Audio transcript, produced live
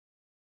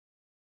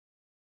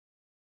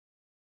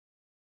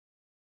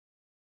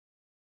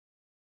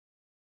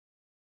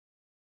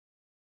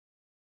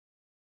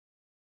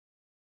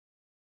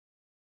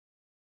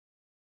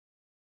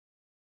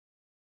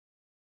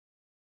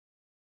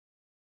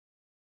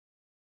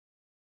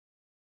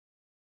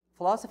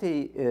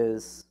Philosophy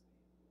is,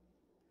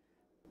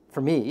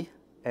 for me,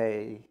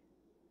 a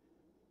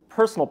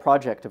personal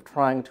project of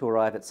trying to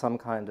arrive at some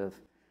kind of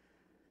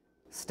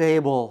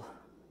stable,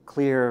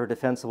 clear,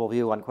 defensible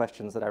view on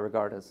questions that I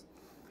regard as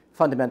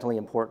fundamentally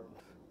important.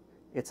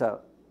 It's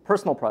a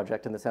personal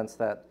project in the sense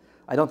that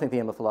I don't think the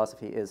aim of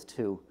philosophy is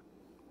to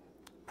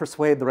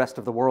persuade the rest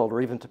of the world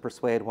or even to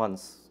persuade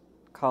one's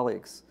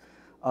colleagues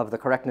of the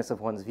correctness of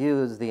one's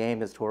views. The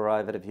aim is to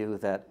arrive at a view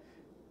that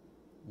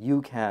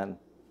you can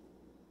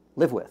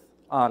live with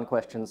on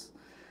questions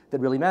that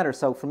really matter.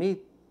 So for me,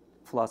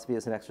 philosophy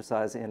is an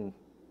exercise in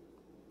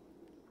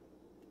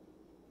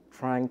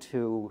trying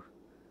to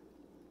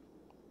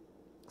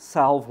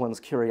solve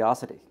one's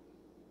curiosity,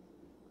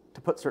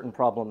 to put certain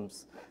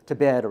problems to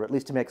bed, or at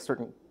least to make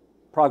certain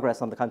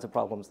progress on the kinds of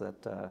problems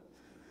that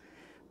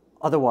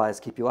otherwise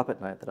keep you up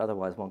at night, that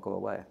otherwise won't go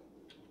away.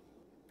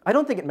 I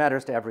don't think it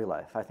matters to every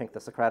life. I think the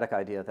Socratic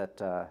idea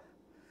that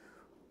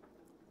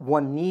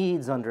one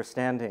needs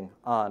understanding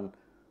on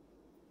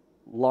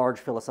large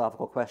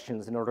philosophical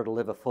questions in order to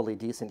live a fully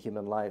decent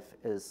human life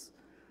is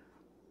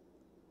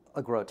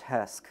a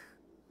grotesque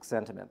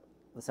sentiment,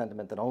 the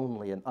sentiment that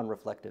only an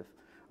unreflective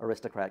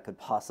aristocrat could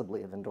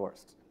possibly have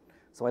endorsed.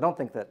 So I don't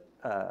think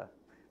that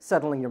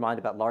settling your mind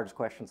about large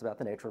questions about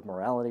the nature of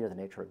morality or the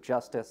nature of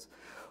justice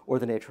or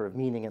the nature of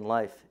meaning in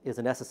life is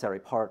a necessary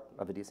part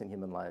of a decent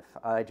human life.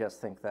 I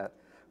just think that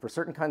for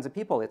certain kinds of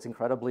people, it's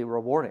incredibly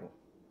rewarding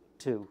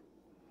to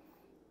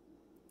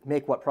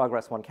make what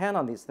progress one can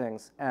on these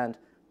things. And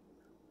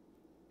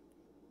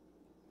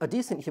a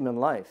decent human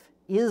life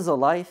is a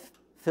life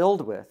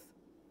filled with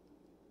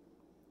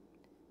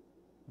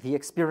the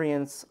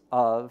experience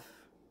of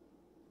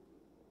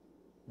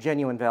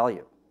genuine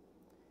value.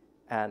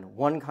 And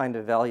one kind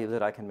of value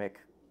that I can make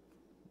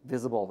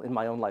visible in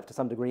my own life, to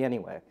some degree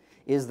anyway,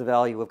 is the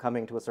value of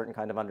coming to a certain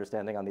kind of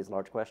understanding on these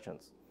large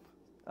questions.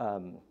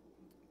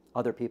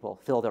 Other people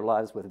fill their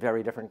lives with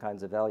very different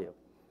kinds of value.